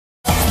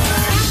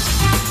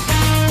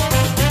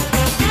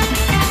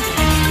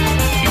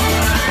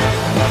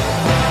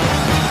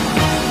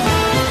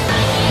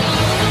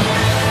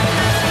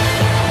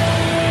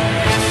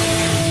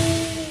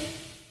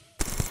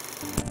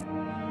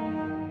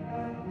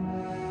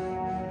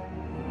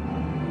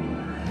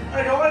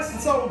Hey guys,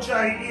 it's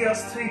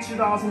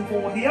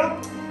OJEST2004 here,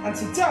 and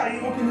today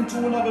we're going to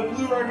do another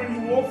Blu-ray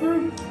review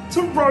walkthrough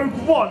to Rogue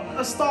One,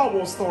 a Star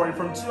Wars story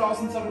from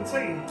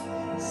 2017.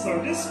 So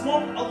this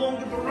one, along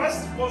with the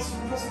rest, was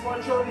requested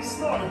by Jeremy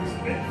Snider, who's a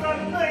big fan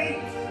of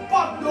me,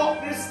 but not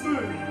this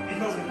movie,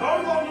 because it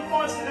no longer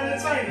finds it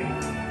entertaining.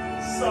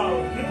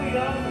 So here we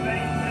are with the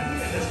main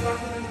menu, and this back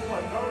into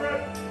like over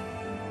it.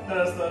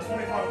 There's the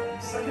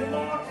 25-second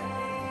mark,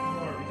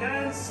 where we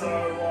began, so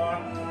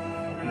I'm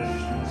going to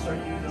show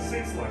you the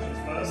scene selections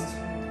first.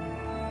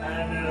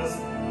 And there's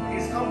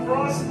He's Come For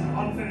Us,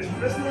 Unfinished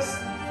Business,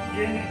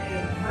 Yin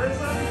in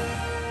Prison,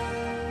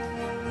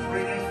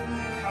 Reading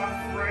Half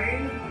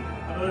Rain,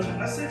 An Urgent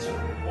Message,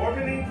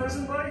 Orbiting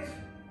Prison Break,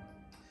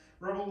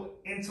 Rebel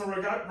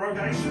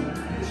Interrogation,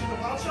 Issue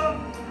Departure,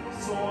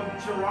 Saw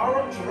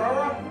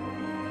Gerara,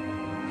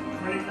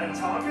 Critic and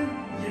Tarkin,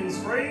 Yin's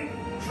Dream,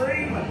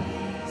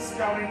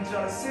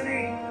 Scavenger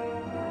City,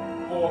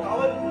 Or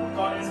Gullet,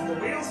 Guardians of the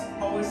Wheels,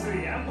 Holy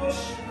City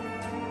Ambush,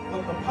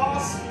 Look the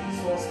Pass,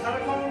 Source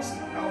Catacombs,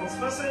 Alan's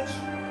Message,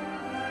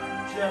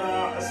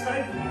 Jedi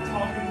Escape,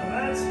 Tarkin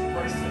Commands,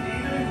 Race to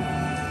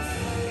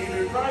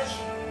Edu Crash,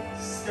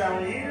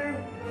 Scouring Edu,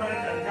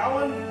 Credit and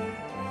Gallon,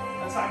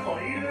 Attack on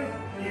Edu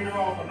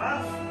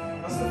Aftermath,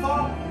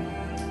 Mustafar,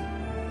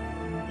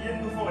 Yin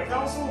Before the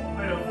Council,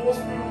 Made of Force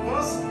Brutal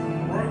Plus,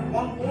 Rogue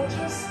One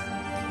Launches,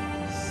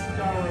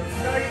 Scouring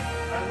Gate,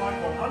 and Like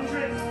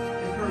 100,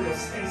 Imperial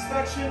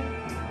Inspection,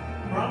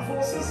 Ground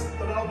Forces,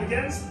 the battle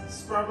begins,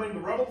 scrambling the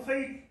rebel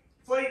fleet,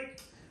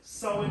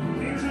 sowing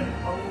confusion,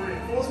 rebel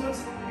reinforcements,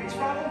 each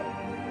battle,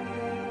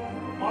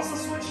 Master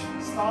Switch,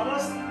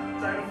 Stardust,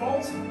 Data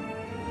Fault,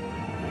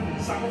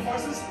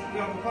 Sacrifices,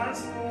 Beyond the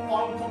Plans,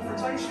 Final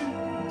Confrontation,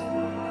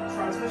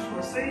 Transmission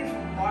Received,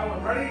 Bio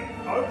and Ready,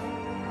 Hope,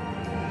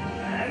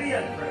 and the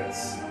end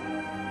credits.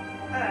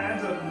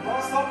 And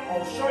last up,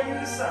 I'll show you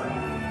the setup.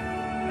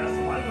 As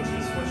the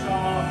languages, which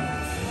are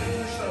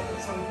English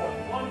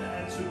 7.1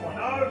 and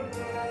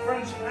 2.0,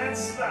 French and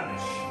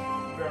Spanish.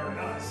 Very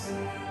nice.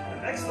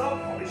 And next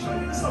up, I'll be showing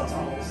you the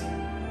subtitles.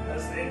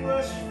 There's the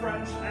English,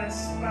 French, and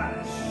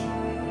Spanish.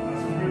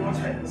 That's pretty much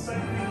it. The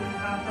same thing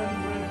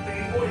happened with the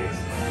audience.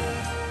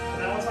 And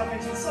now what's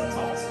happening to the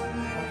subtitles?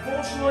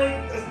 Unfortunately,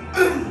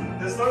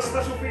 there's no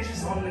special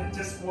features on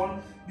disc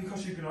 1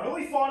 because you can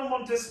only find them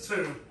on disc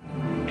 2.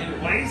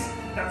 Anyways,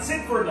 that's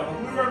it for another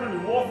Blu-ray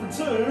review walkthrough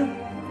to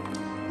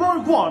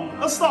Rogue One,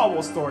 a Star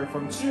Wars story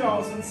from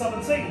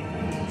 2017.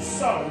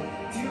 So,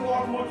 do you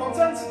like my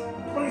content?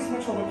 Please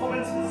make sure to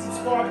comment,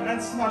 subscribe, and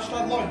smash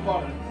that like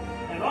button.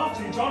 And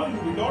after you've done it,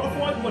 you'll be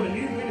notified when a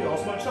new video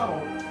is on my channel.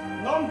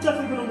 And I'm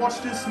definitely going to watch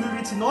this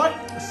movie tonight,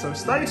 so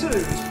stay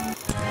tuned.